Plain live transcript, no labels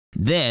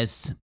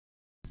This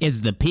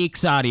is the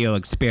Peaks Audio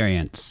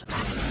Experience.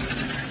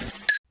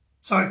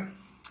 So,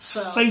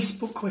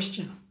 Facebook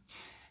question.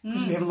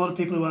 Because we have a lot of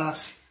people who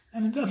ask,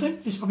 and I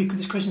think this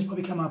question's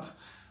probably come up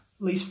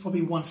at least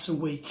probably once a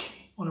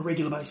week on a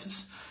regular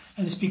basis.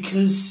 And it's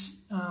because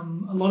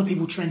a lot of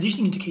people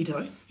transitioning into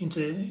keto,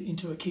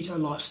 into a keto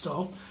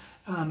lifestyle,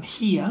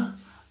 hear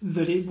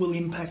that it will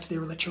impact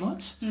their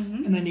electrolytes,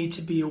 and they need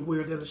to be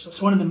aware of their electrolytes.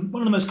 So one of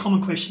the most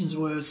common questions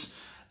was,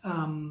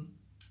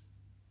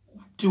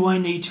 do I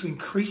need to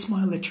increase my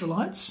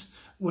electrolytes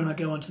when I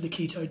go onto the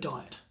keto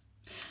diet?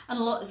 And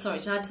to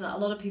add to that, a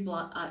lot of people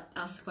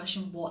ask the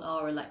question, what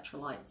are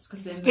electrolytes?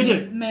 Because they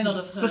may not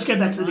have heard. So let's go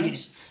back to the beginning.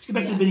 Let's go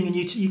back to the beginning,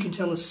 and you can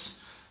tell us,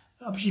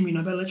 I presume you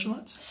know about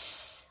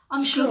electrolytes?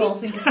 I'm sure I'll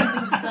think of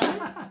something to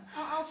say.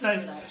 I'll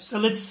figure it out. So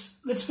let's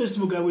first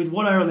of all go with,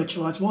 what are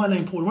electrolytes? Why are they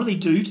important? What do they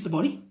do to the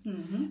body?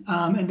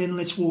 And then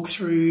let's walk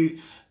through,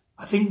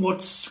 I think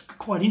what's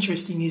quite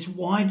interesting is,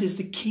 why does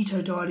the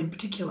keto diet in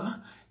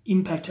particular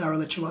impact our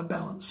electrolyte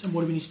balance, and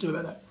what do we need to do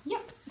about that?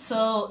 Yep.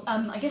 So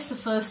I guess the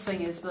first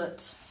thing is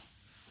that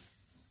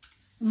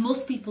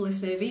most people, if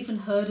they've even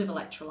heard of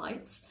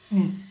electrolytes,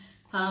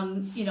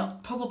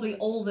 probably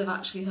all they've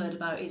actually heard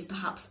about is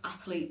perhaps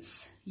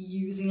athletes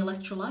using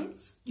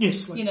electrolytes.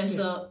 Yes.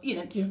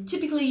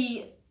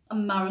 Typically a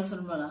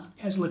marathon runner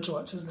has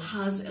electrolytes, isn't it?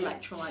 Has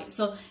electrolytes.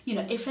 So,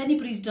 if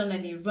anybody's done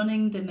any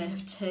running, they may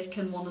have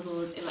taken one of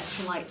those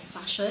electrolyte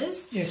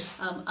sachets. Yes.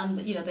 And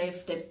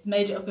they've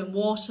made it up in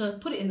water,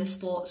 put it in the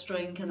sports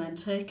drink, and then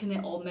taken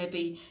it, or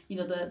maybe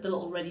the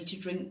little ready to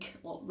drink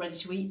or ready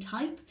to eat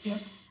type. Yeah.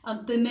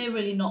 They may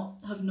really not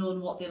have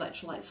known what the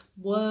electrolytes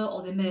were,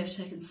 or they may have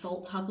taken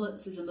salt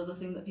tablets, is another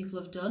thing that people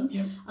have done.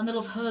 Yep. And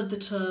they'll have heard the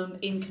term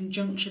in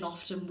conjunction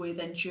often with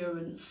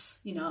endurance,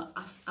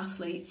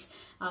 athletes.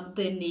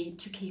 They need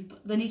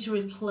to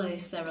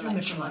replace their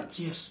electrolytes.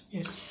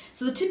 Yes.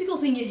 So the typical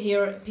thing you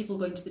hear people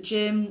going to the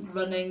gym,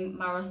 running,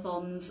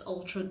 marathons,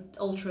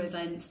 ultra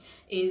events,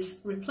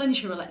 is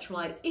replenish your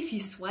electrolytes. If you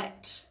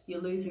sweat,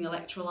 you're losing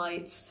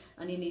electrolytes,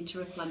 and you need to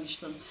replenish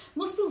them.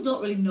 Most people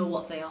don't really know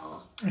what they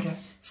are. Okay.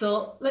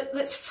 So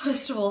let's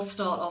first of all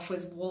start off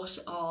with, what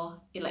are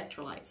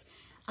electrolytes?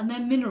 And they're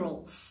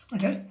minerals.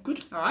 Okay,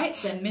 good. All right,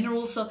 so they're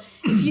minerals. So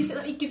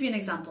let me give you an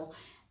example.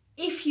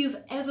 If you've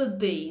ever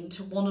been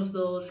to one of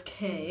those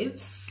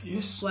caves,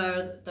 yes,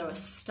 where there are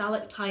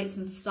stalactites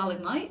and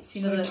stalagmites,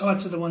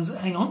 stalactites are the ones that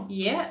hang on.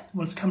 Yeah. The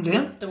ones that come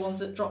down. The ones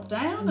that drop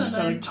down. And the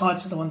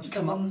stalactites are the ones that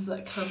come up. The ones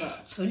that come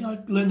up. So I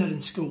learned that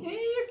in school. Yeah,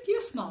 you're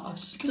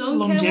smart.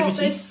 Don't care what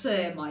they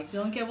say, Mike.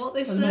 Don't care what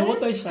they say. I don't know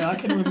what they say. I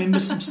can remember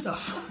some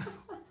stuff.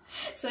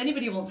 So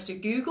anybody who wants to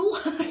Google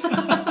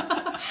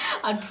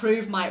and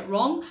prove Mike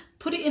wrong,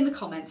 put it in the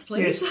comments,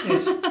 please.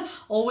 Yes.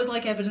 Always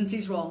like evidence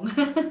is wrong.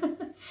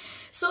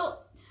 So,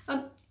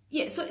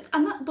 those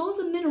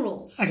are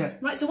minerals. Okay.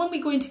 Right. So when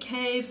we go into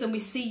caves and we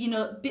see,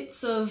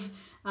 bits of,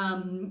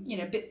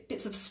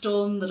 bits of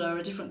stone that are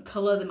a different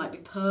colour, they might be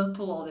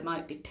purple or they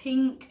might be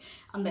pink,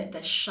 and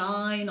they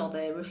shine or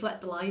they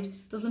reflect the light.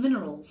 Those are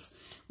minerals.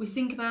 We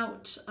think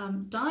about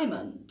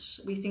diamond.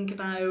 We think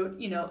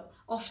about,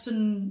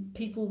 often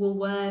people will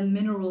wear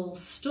mineral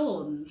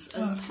stones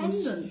as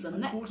pendants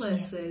and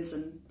necklaces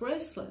and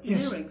bracelets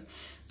and earrings.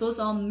 Those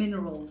are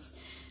minerals.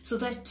 So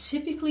they're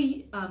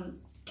typically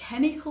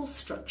chemical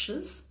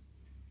structures,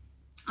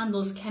 and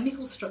those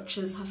chemical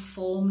structures have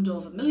formed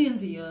over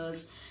millions of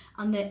years,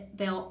 and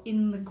they are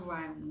in the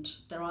ground.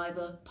 They're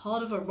either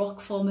part of a rock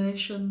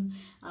formation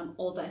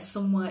or they're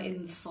somewhere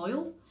in the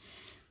soil.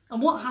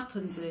 And what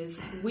happens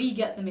is we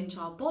get them into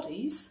our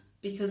bodies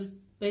because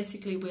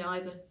basically we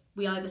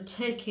either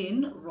take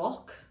in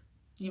rock.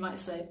 You might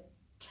say,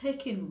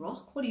 take in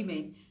rock? What do you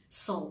mean?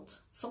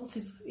 Salt.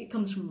 It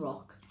comes from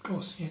rock. Of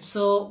course, yes.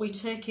 So we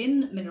take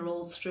in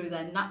minerals through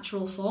their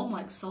natural form,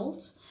 like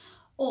salt,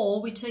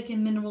 or we take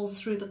in minerals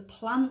through the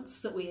plants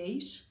that we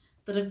eat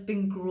that have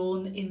been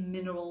grown in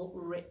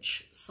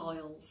mineral-rich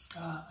soils.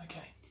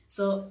 Okay.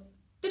 So,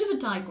 bit of a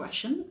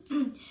digression.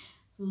 A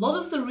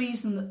lot of the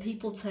reason that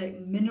people take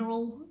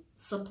mineral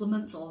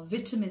supplements or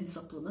vitamin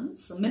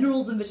supplements, so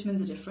minerals and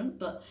vitamins are different,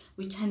 but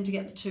we tend to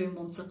get the two in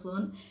one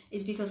supplement,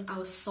 is because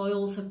our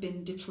soils have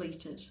been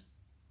depleted.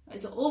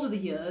 So over the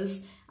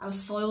years, our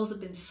soils have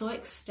been so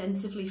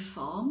extensively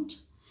farmed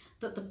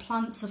that the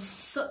plants have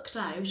sucked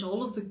out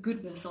all of the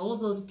goodness, all of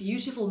those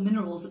beautiful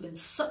minerals have been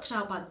sucked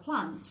out by the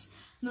plants,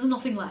 and there's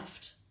nothing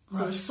left.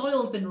 So the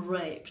soil's been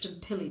raped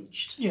and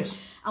pillaged. Yes.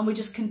 And we're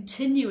just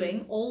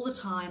continuing all the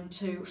time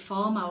to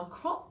farm our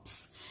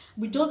crops.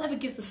 We don't ever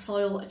give the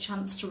soil a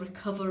chance to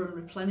recover and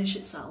replenish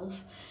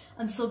itself.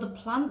 And so the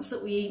plants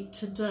that we eat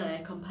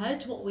today, compared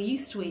to what we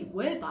used to eat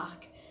way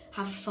back,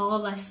 have far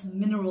less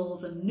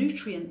minerals and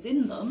nutrients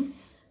in them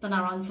than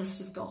our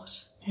ancestors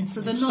got.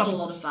 So they're not a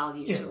lot of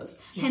value to us.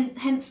 Yeah.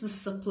 Hence the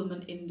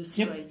supplement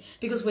industry.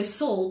 Because we're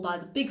sold by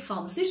the big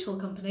pharmaceutical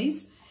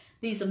companies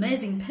these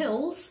amazing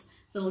pills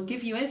that'll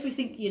give you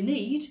everything you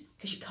need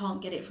because you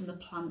can't get it from the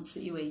plants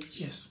that you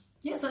eat. Yes.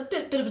 Yeah, so a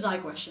bit of a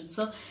digression.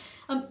 So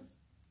I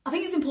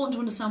think it's important to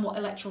understand what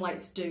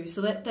electrolytes do.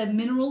 So they're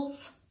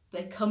minerals.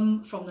 They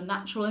come from the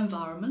natural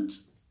environment.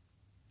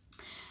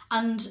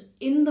 And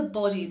in the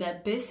body,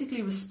 they're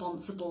basically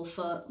responsible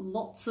for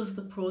lots of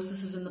the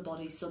processes in the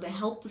body. So they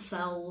help the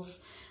cells,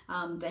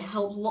 they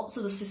help lots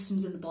of the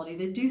systems in the body.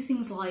 They do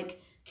things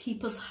like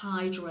keep us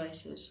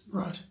hydrated.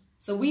 Right.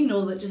 So we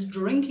know that just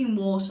drinking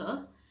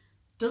water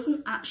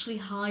doesn't actually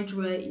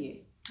hydrate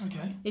you.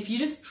 Okay. If you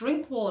just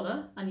drink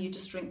water and you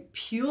just drink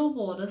pure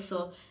water,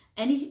 so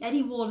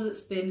any water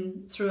that's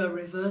been through a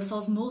reverse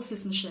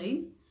osmosis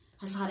machine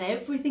has had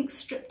everything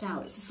stripped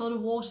out. It's the sort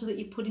of water that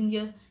you put in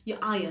your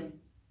iron.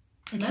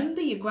 Okay.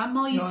 Remember, your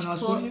grandma used to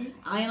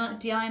put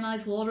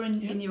deionized water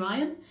in your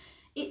iron?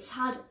 It's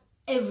had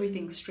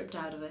everything stripped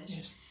out of it.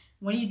 Yes.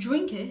 When you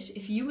drink it,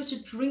 if you were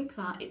to drink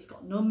that, it's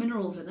got no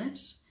minerals in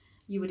it,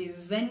 you would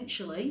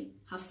eventually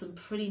have some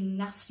pretty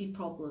nasty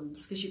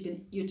problems because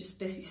you're just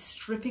basically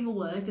stripping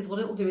away, because what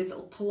it'll do is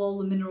it'll pull all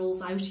the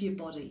minerals out of your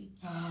body.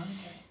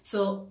 Okay.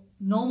 So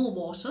normal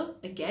water,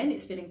 again,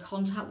 it's been in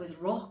contact with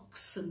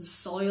rocks and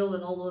soil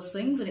and all those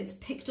things, and it's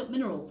picked up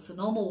minerals. So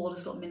normal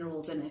water's got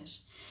minerals in it.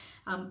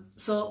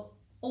 So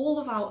all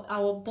of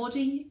our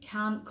body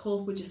can't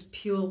cope with just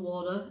pure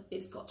water.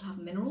 It's got to have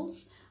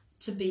minerals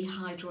to be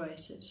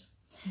hydrated.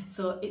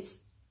 So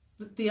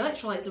the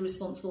electrolytes are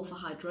responsible for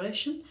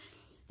hydration.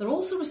 They're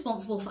also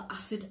responsible for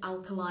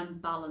acid-alkaline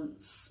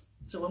balance.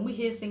 So when we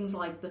hear things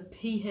like the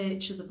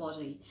pH of the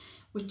body,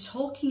 we're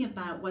talking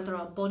about whether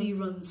our body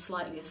runs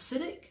slightly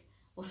acidic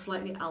or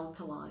slightly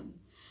alkaline.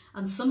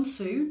 And some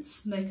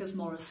foods make us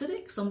more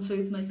acidic, some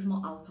foods make us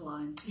more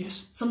alkaline.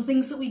 Yes. Some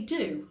things that we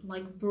do,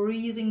 like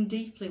breathing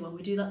deeply, when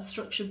we do that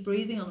structured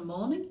breathing on a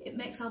morning, it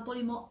makes our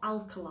body more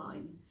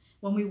alkaline.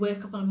 When we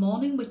wake up on a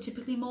morning, we're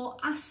typically more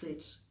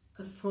acid,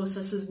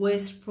 because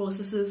waste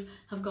processes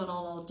have gone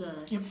on all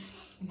day. Yep.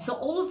 So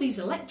all of these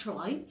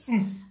electrolytes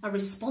are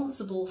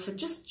responsible for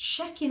just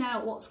checking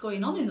out what's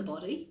going on in the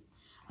body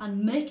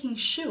and making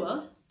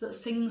sure that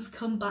things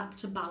come back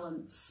to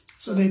balance.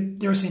 So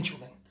they're essential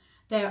then?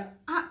 They're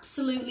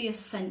absolutely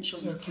essential.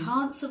 So you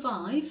can't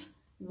survive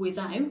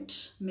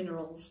without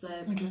minerals.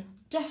 They're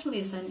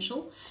definitely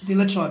essential. So the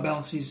electrolyte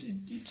balance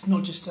it's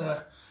not just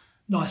a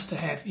nice to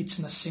have, it's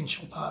an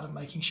essential part of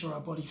making sure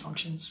our body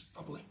functions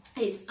properly.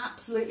 It's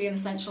absolutely an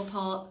essential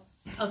part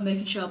of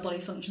making sure our body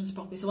functions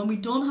properly. So when we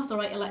don't have the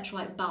right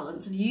electrolyte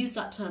balance, and you use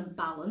that term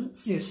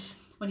balance, yes,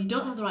 when you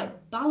don't have the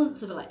right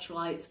balance of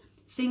electrolytes,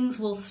 things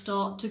will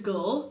start to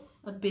go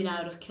a bit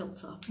out of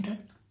kilter. Okay.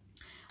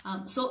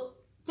 So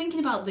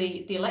thinking about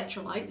the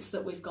electrolytes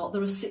that we've got,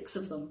 there are 6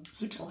 of them.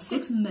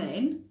 Six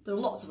main. There are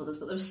lots of others,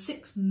 but there are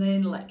 6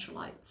 main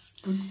electrolytes.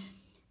 Good.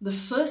 The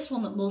first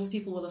one that most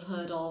people will have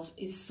heard of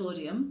is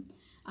sodium.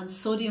 And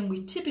sodium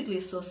we typically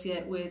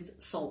associate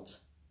with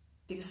salt,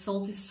 because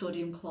salt is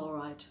sodium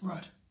chloride.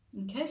 Right.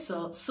 Okay,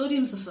 so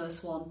sodium's the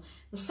first one.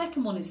 The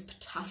second one is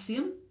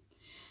potassium.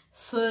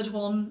 Third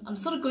one, I'm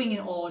sort of going in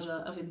order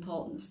of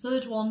importance.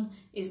 Third one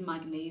is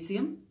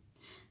magnesium.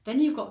 Then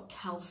you've got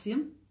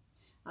calcium,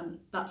 and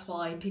that's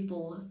why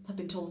people have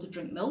been told to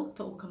drink milk,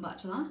 but we'll come back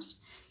to that.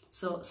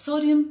 So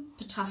sodium,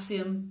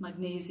 potassium,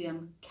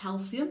 magnesium,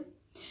 calcium.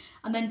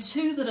 And then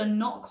 2 that are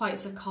not quite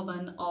so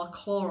common are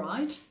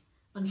chloride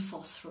and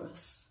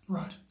phosphorus.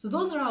 Right. So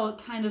those are our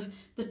kind of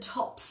the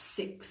top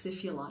 6,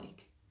 if you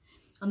like.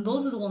 And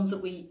those are the ones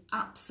that we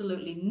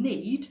absolutely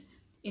need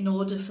in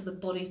order for the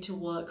body to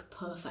work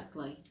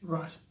perfectly.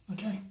 Right.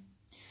 Okay.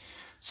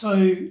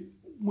 So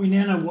we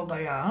now know what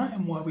they are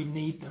and why we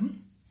need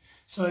them.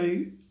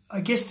 So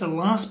I guess the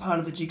last part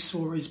of the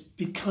jigsaw is,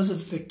 because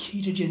of the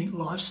ketogenic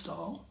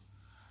lifestyle,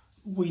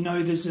 we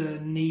know there's a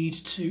need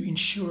to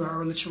ensure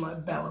our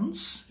electrolyte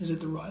balance is at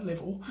the right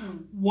level.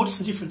 What's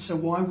the difference? So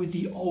why with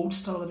the old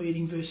style of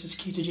eating versus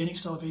ketogenic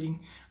style of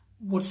eating,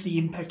 what's the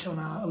impact on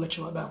our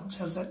electrolyte balance?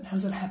 How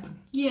does that happen?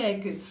 Yeah,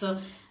 good. So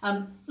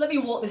let me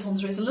walk this one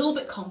through. It's a little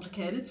bit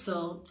complicated,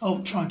 so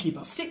I'll try and keep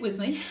up. stick with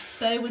me.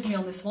 Bear with me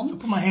on this one. If I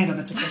put my hand up,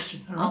 that's a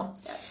question. All right. Oh,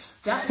 yes.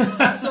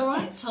 That's all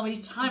right. Tell me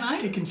time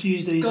out. Get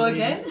confused easily. Go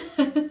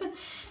again.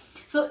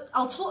 So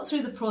I'll talk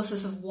through the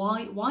process of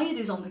why it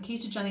is on the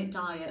ketogenic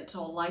diet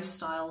or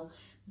lifestyle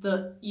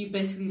that you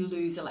basically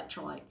lose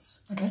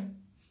electrolytes. Okay.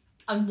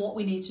 And what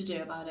we need to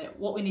do about it,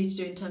 what we need to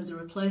do in terms of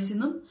replacing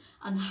them,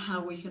 and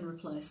how we can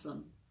replace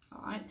them.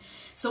 All right.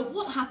 So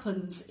what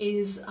happens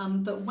is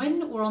that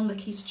when we're on the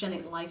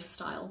ketogenic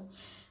lifestyle,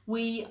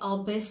 we are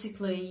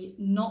basically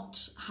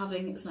not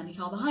having as many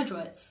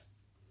carbohydrates.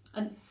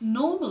 And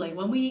normally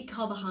when we eat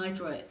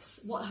carbohydrates,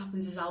 what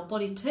happens is our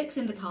body takes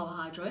in the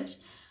carbohydrate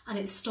and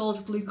it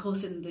stores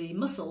glucose in the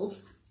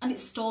muscles, and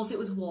it stores it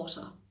with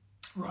water.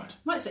 Right.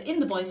 Right, so in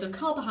the body, so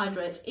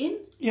carbohydrates in,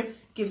 Yep.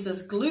 gives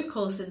us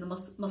glucose in the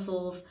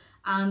muscles,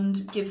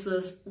 and gives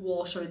us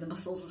water in the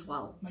muscles as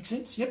well. Makes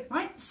sense. Yep.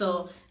 Right,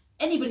 so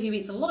anybody who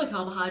eats a lot of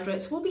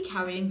carbohydrates will be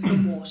carrying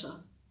some water.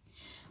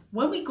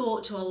 When we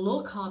go to a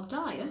low-carb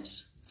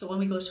diet, so when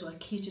we go to a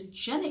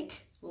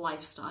ketogenic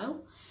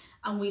lifestyle,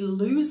 and we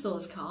lose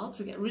those carbs,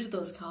 we get rid of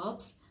those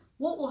carbs,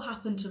 what will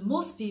happen to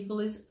most people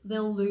is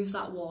they'll lose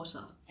that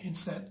water.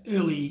 Hence that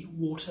early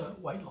water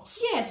weight loss.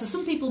 Yeah, so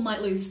some people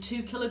might lose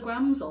 2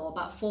 kilograms or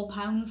about 4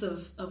 pounds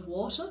of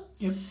water.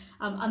 Yep.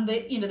 And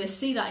they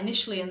see that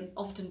initially and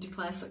often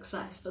declare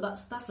success, but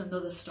that's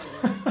another story.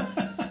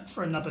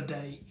 For another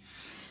day.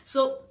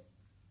 So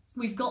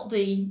we've got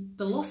the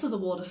loss of the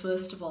water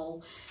first of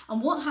all,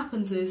 and what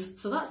happens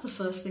is, so that's the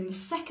first thing. The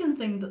second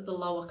thing that the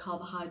lower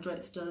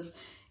carbohydrates does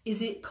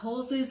is it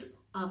causes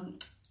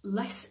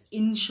less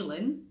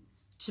insulin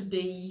to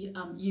be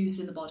used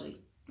in the body,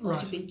 or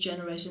to be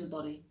generated in the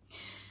body.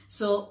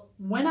 So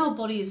when our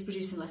body is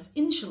producing less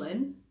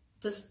insulin,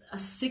 a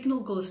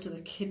signal goes to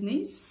the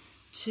kidneys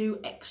to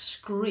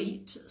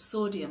excrete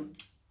sodium.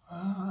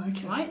 Ah,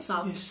 okay. Right?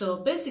 So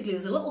basically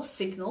there's a little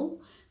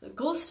signal that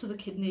goes to the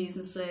kidneys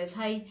and says,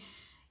 hey,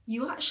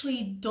 you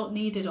actually don't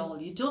need it all.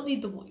 You don't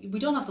need we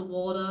don't have the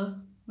water,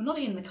 we're not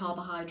eating the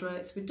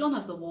carbohydrates, we don't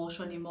have the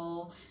water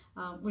anymore,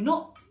 we're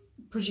not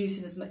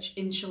producing as much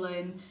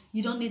insulin,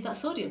 you don't need that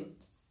sodium.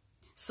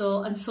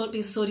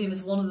 Because sodium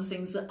is one of the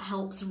things that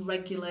helps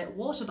regulate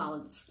water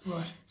balance.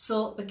 Right.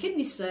 So the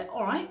kidneys say,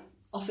 all right,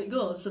 off it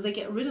goes. So they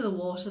get rid of the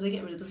water, they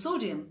get rid of the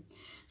sodium.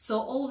 So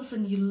all of a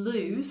sudden you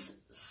lose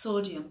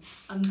sodium,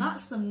 and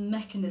that's the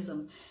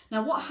mechanism.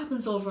 Now what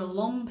happens over a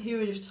long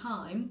period of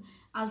time,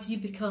 as you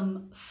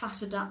become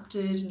fat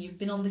adapted and you've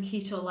been on the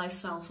keto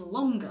lifestyle for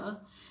longer,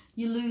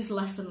 you lose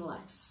less and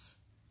less.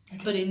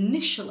 Okay. But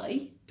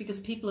initially, because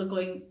people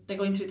they're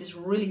going through this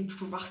really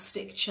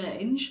drastic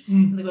change,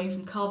 and they're going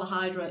from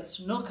carbohydrates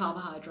to no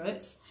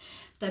carbohydrates,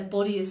 their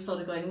body is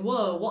sort of going,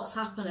 whoa, what's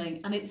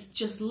happening? And it's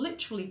just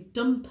literally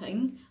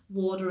dumping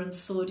water and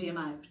sodium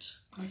out.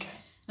 Okay.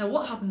 Now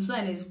what happens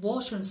then is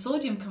water and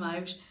sodium come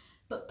out,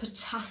 but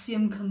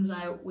potassium comes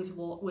out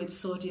with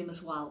sodium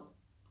as well.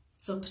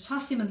 So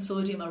potassium and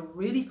sodium are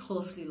really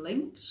closely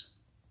linked,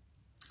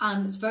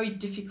 and it's very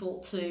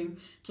difficult to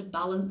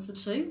balance the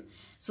two.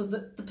 So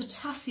the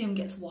potassium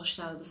gets washed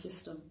out of the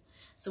system.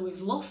 So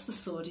we've lost the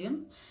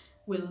sodium,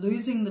 we're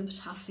losing the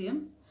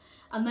potassium,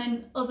 and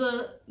then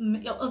other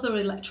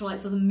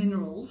electrolytes, other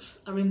minerals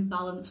are in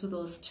balance with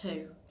those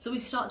too. So we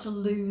start to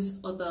lose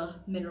other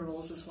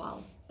minerals as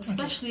well,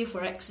 especially if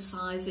we're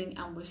exercising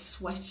and we're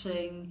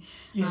sweating,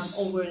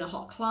 or we're in a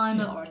hot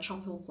climate or a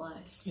tropical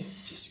place. Yeah,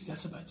 it just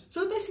exacerbates it.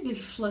 So we're basically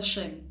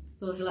flushing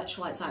those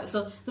electrolytes out.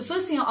 So the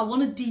first thing, I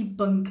want to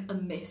debunk a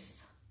myth.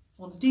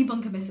 I want to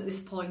debunk a myth at this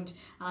point,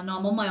 and I know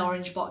I'm on my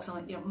orange box,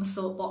 I'm my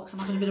soapbox, I'm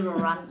having a bit of a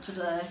rant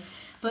today,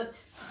 but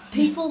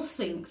people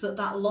think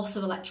that loss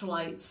of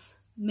electrolytes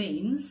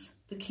means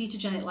the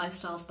ketogenic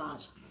lifestyle's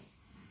bad.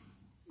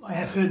 I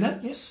have heard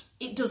that, yes.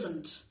 It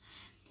doesn't.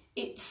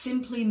 It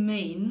simply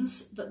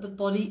means that the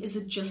body is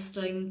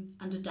adjusting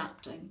and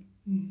adapting,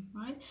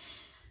 right?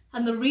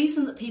 And the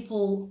reason that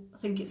people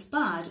think it's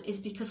bad is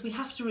because we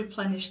have to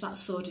replenish that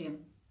sodium,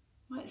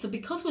 right? So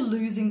because we're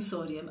losing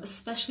sodium,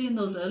 especially in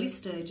those early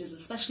stages,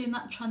 especially in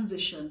that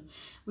transition,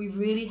 we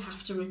really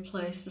have to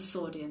replace the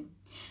sodium.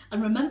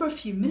 And remember a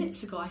few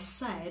minutes ago I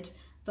said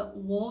that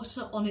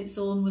water on its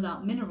own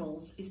without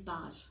minerals is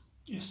bad.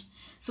 Yes.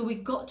 So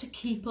we've got to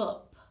keep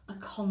up a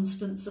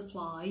constant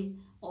supply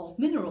of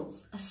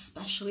minerals,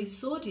 especially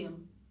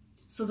sodium.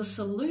 So the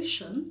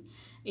solution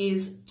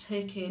is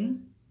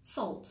taking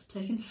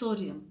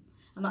sodium,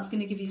 and that's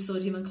going to give you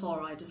sodium and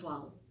chloride as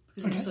well,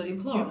 because it's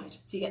sodium chloride.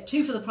 Yep. So you get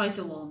 2 for the price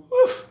of 1.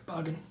 Oof,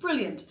 bargain.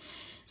 Brilliant.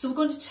 So we're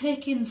going to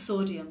take in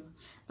sodium.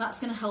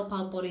 That's going to help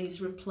our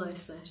bodies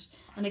replace it.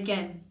 And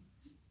again,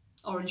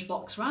 orange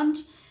box rant,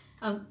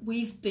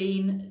 we've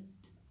been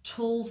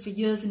told for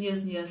years and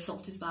years and years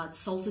salt is bad.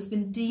 Salt has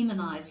been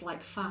demonised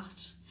like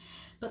fat.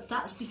 But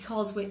that's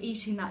because we're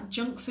eating that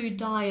junk food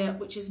diet,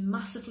 which is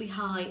massively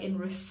high in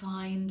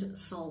refined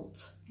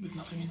salt. With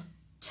nothing in it.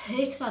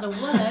 Take that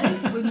away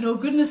with no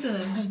goodness in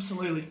it.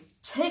 Absolutely.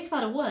 Take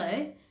that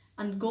away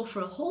and go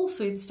for a whole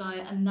foods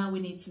diet, and now we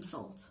need some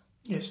salt.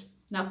 Yes.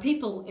 Now,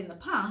 people in the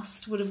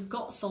past would have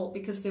got salt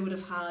because they would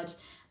have had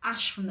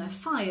ash from their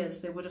fires.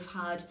 They would have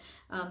had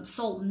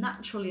salt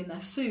naturally in their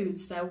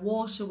foods. Their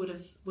water would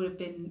have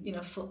been,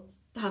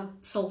 have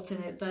salt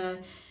in it.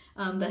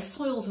 Their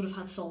soils would have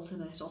had salt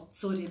in it or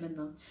sodium in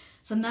them.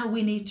 So now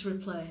we need to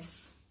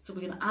replace. So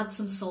we're going to add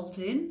some salt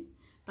in.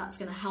 That's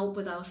going to help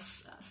with our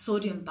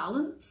sodium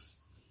balance.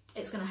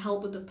 It's going to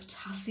help with the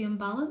potassium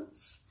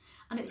balance.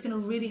 And it's going to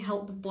really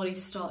help the body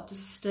start to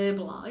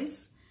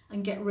stabilise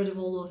and get rid of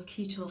all those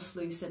keto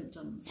flu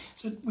symptoms.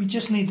 So we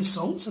just need the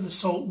salt. So the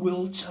salt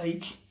will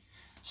take...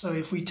 So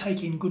if we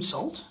take in good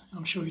salt, and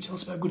I'm sure you tell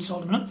us about good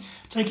salt in a minute,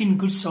 take in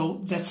good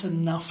salt, that's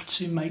enough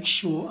to make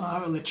sure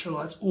our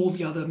electrolytes, all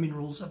the other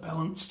minerals are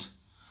balanced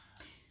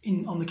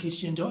on the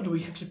ketogenic diet. Do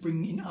we have to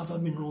bring in other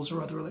minerals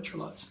or other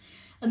electrolytes?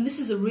 And this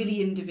is a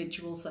really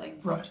individual thing.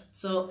 Right.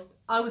 So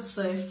I would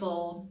say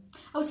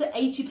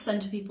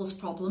 80% of people's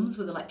problems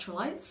with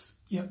electrolytes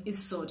is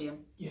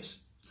sodium. Yes.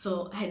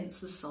 So hence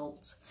the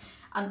salt.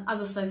 And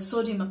as I said,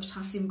 sodium and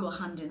potassium go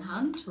hand in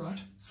hand.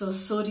 Right. So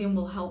sodium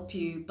will help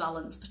you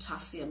balance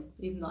potassium,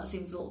 even though it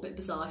seems a little bit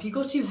bizarre. If you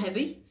go too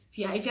heavy,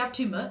 if you have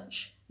too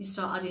much, you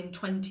start adding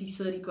 20,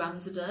 30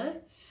 grams a day,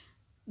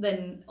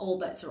 then all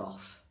bets are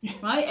off,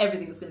 right?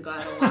 Everything's going to go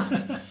out of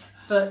whack.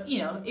 But, you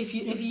know, if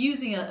you're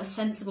using a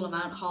sensible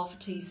amount, half a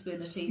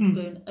teaspoon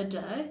a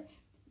day,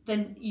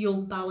 then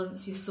you'll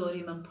balance your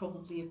sodium and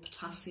probably your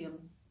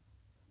potassium.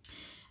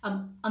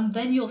 And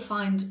then you'll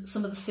find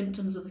some of the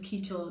symptoms of the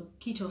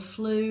keto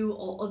flu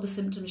or other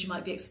symptoms you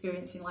might be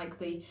experiencing, like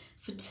the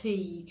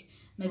fatigue,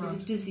 maybe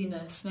the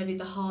dizziness, maybe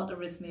the heart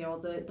arrhythmia or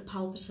the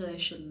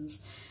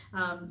palpitations,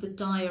 the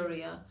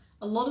diarrhea.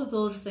 A lot of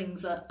those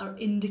things are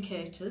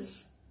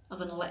indicators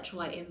of an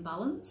electrolyte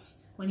imbalance.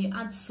 When you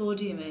add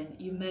sodium in,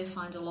 you may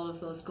find a lot of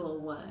those go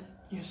away.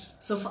 Yes.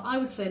 So for, I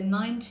would say,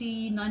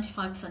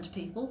 95% of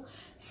people,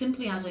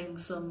 simply adding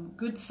some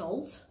good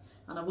salt,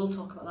 and I will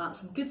talk about that,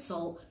 some good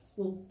salt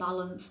will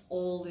balance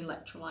all the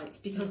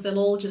electrolytes because they'll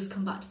all just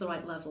come back to the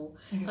right level.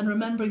 Okay. And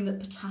remembering that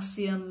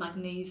potassium,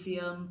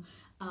 magnesium,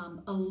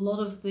 a lot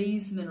of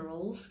these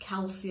minerals,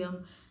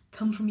 calcium,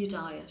 come from your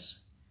diet.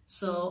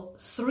 So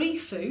 3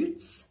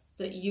 foods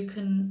that you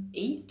can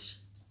eat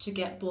to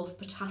get both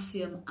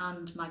potassium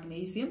and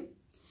magnesium.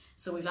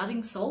 So we're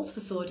adding salt for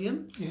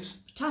sodium. Yes.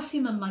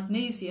 Potassium and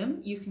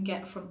magnesium you can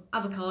get from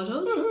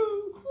avocados.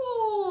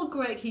 Oh,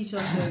 great keto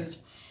food.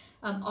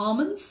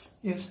 Almonds.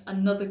 Yes.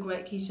 Another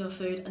great keto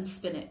food. And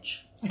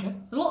spinach. Okay.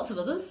 Lots of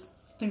others.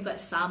 Things like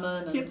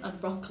salmon and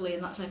broccoli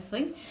and that type of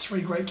thing.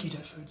 3 great keto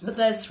foods. But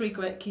there's 3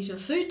 great keto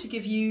food to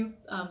give you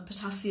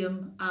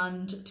potassium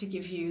and to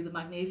give you the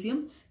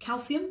magnesium.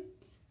 Calcium.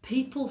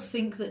 People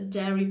think that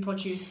dairy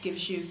produce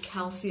gives you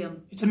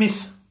calcium. It's a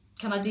myth.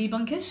 Can I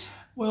debunk it?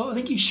 Well, I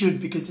think you should,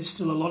 because there's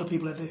still a lot of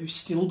people out there who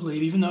still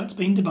believe, even though it's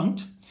been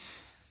debunked,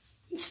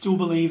 still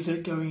believe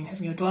that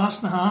having a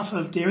glass and a half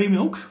of dairy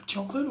milk,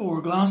 chocolate, or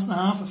a glass and a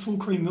half of full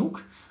cream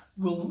milk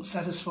will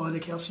satisfy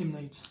their calcium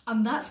needs.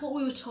 And that's what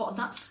we were taught.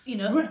 That's,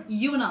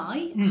 you and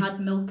I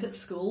had milk at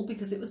school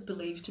because it was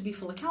believed to be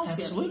full of calcium.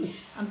 Absolutely.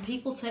 And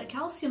people take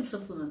calcium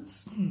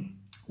supplements.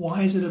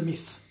 Why is it a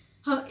myth?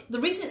 The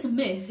reason it's a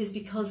myth is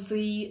because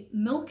the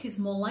milk is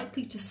more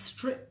likely to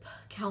strip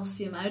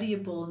calcium out of your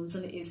bones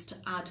than it is to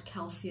add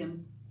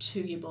calcium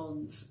to your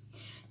bones.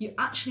 You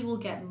actually will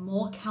get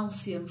more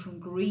calcium from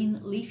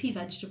green leafy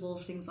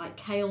vegetables, things like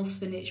kale,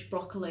 spinach,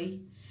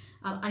 broccoli,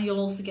 and you'll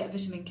also get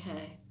vitamin K.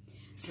 Okay.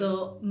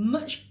 So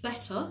much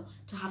better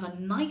to have a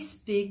nice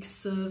big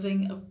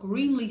serving of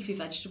green leafy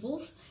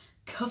vegetables,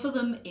 cover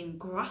them in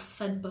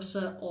grass-fed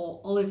butter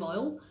or olive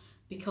oil,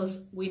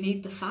 because we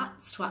need the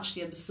fats to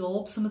actually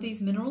absorb some of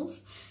these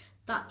minerals.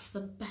 That's the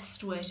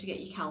best way to get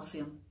your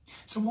calcium.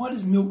 So why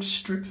does milk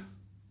strip?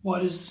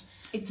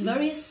 It's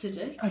very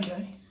acidic.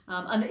 Okay.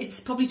 And it's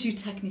probably too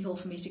technical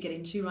for me to get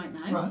into right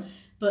now. Right.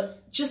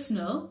 But just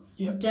know,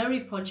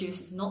 dairy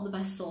produce is not the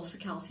best source of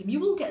calcium. You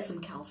will get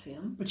some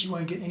calcium. But you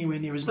won't get anywhere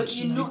near as much as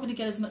you need. But you're not going to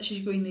get as much as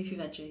your green leafy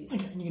veggies.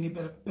 Okay, and you're going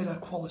to get better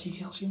quality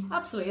calcium.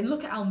 Absolutely. And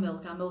look at our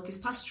milk. Our milk is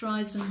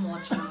pasteurised and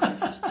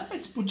homogenised.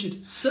 It's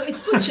butchered. So it's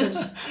butchered.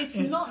 It's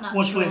not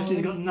natural. What's left?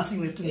 It's got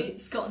nothing left in it.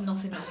 It's got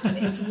nothing left in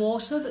it. It's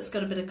water that's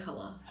got a bit of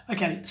colour.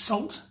 Okay,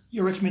 salt.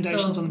 Your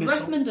recommendations on the best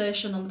salt.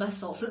 Recommendation on the best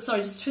salt. So, sorry,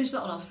 just to finish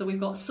that one off. So we've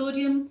got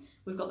sodium,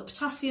 we've got the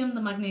potassium,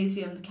 the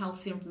magnesium, the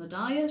calcium from the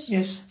diet.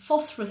 Yes.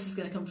 Phosphorus is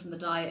going to come from the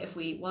diet if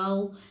we eat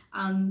well,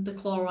 and the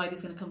chloride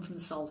is going to come from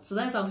the salt. So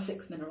there's our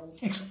 6 minerals.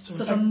 Excellent.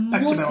 So for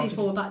most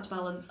people, we're back to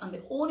balance. And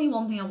the only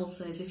one thing I will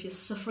say is if you're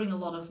suffering a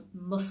lot of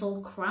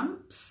muscle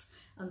cramps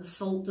and the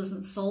salt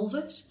doesn't solve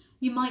it,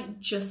 you might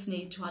just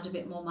need to add a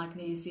bit more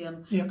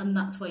magnesium. Yep. And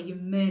that's where you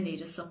may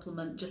need a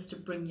supplement just to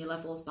bring your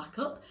levels back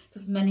up,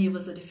 because many of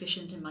us are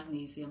deficient in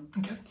magnesium.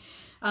 Okay.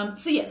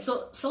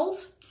 So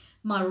salt.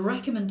 My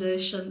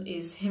recommendation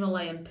is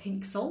Himalayan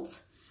pink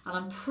salt, and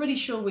I'm pretty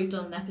sure we've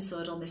done an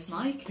episode on this,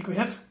 Mike. I think we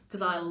have.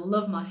 Because I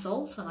love my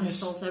salt, and I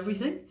salt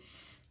everything.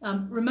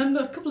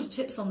 Remember, a couple of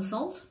tips on the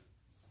salt.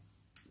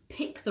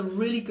 Pick the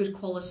really good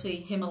quality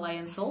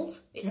Himalayan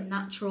salt. It's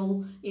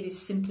natural, it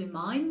is simply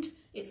mined,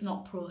 it's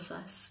not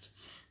processed.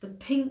 The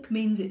pink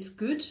means it's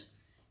good.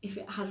 If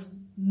it has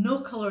no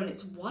colour and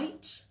it's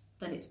white,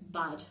 then it's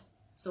bad.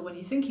 So when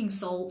you're thinking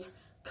salt,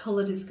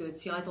 coloured is good.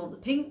 So you either want the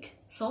pink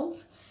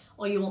salt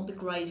or you want the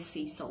grey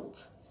sea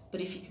salt.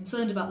 But if you're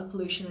concerned about the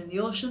pollution in the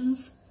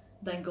oceans,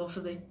 then go for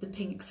the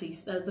pink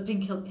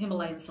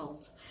Himalayan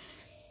salt.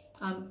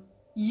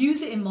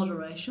 Use it in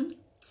moderation.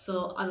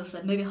 So as I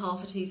said, maybe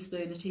half a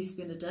teaspoon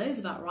a day is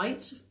about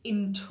right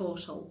in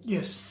total.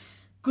 Yes.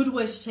 Good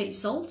way to take your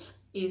salt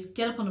is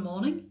get up in the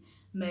morning,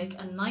 make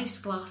a nice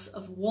glass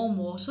of warm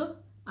water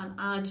and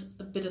add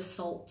a bit of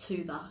salt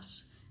to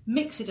that.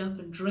 Mix it up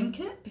and drink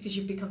it, because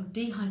you've become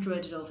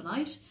dehydrated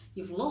overnight.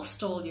 You've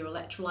lost all your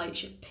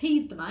electrolytes, you've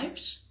peed them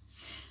out.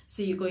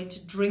 So you're going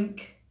to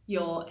drink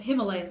your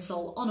Himalayan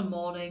salt on a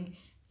morning.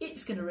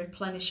 It's going to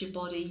replenish your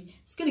body.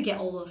 It's going to get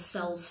all those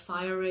cells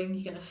firing.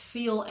 You're going to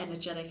feel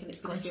energetic and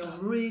it's going to feel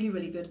really,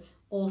 really good.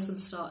 Awesome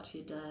start to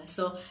your day.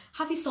 So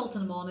have your salt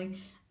in the morning.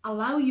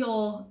 Allow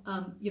your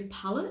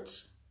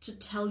palate to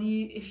tell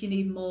you if you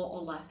need more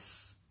or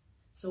less.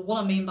 So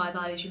what I mean by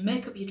that is you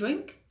make up your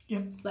drink.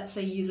 Yep. Let's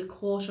say you use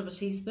 1/4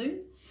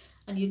 teaspoon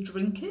and you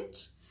drink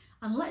it.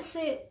 And let's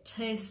say it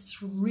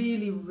tastes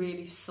really,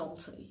 really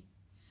salty.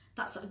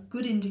 That's a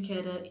good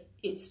indicator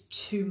it's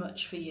too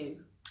much for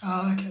you.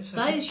 Oh, okay. So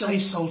That if is it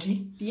tastes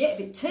salty. Yeah, if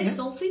it tastes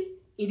salty,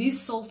 it is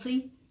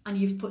salty, and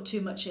you've put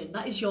too much in.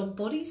 That is your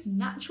body's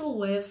natural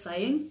way of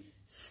saying,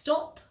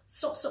 stop.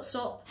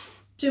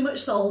 Too much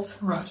salt.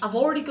 Right. I've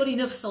already got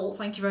enough salt,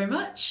 thank you very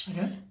much.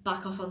 Okay.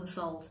 Back off on the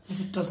salt. If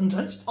it doesn't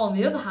taste. On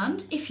the other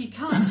hand, if you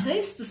can't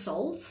taste the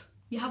salt,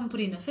 you haven't put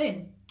enough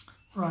in.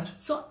 Right.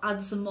 So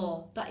add some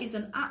more. That is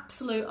an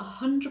absolute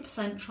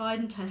 100% tried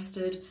and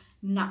tested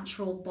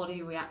natural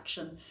body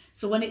reaction.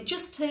 So when it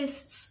just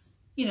tastes,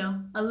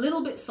 a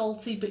little bit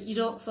salty, but you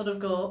don't sort of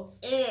go,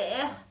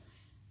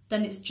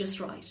 then it's just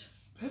right.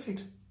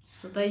 Perfect.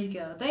 So there you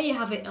go. There you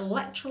have it.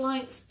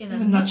 Electrolytes in a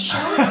nutshell.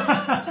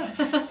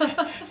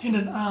 In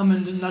an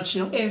almond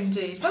nutshell.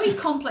 Indeed. Very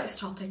complex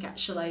topic,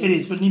 actually. It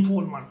is, but an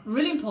important one.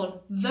 Really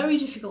important. Very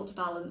difficult to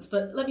balance.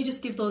 But let me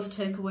just give those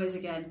takeaways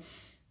again.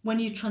 When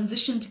you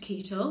transition to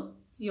keto,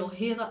 you'll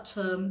hear that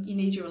term, you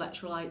need your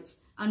electrolytes.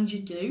 And you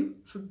do,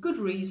 for good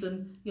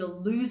reason. You're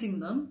losing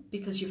them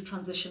because you've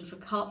transitioned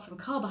from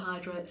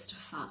carbohydrates to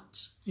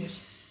fat.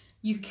 Yes.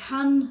 You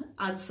can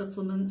add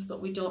supplements,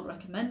 but we don't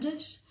recommend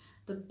it.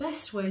 The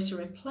best way to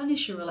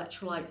replenish your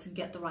electrolytes and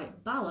get the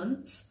right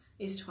balance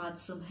is to add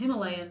some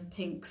Himalayan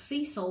pink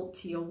sea salt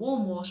to your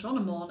warm water on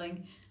a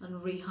morning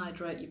and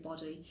rehydrate your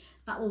body.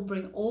 That will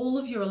bring all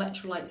of your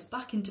electrolytes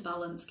back into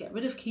balance, get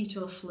rid of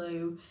keto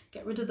flu,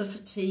 get rid of the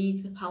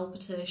fatigue, the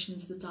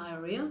palpitations, the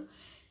diarrhea.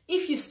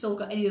 If you've still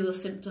got any other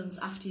symptoms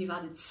after you've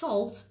added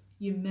salt,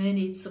 you may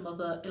need some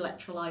other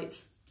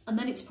electrolytes, and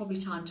then it's probably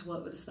time to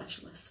work with a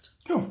specialist.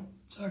 Cool.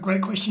 So a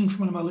great question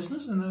from one of our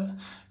listeners and a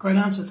great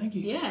answer. Thank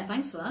you. Yeah,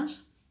 thanks for that.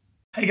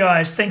 Hey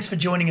guys, thanks for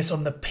joining us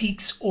on the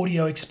Peaks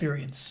Audio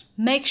Experience.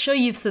 Make sure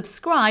you've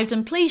subscribed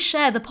and please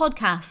share the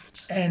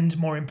podcast. And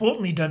more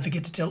importantly, don't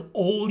forget to tell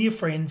all your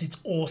friends it's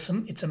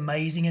awesome, it's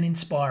amazing and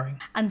inspiring.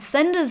 And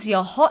send us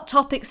your hot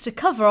topics to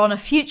cover on a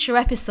future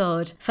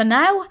episode. For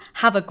now,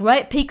 have a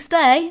great Peaks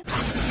day.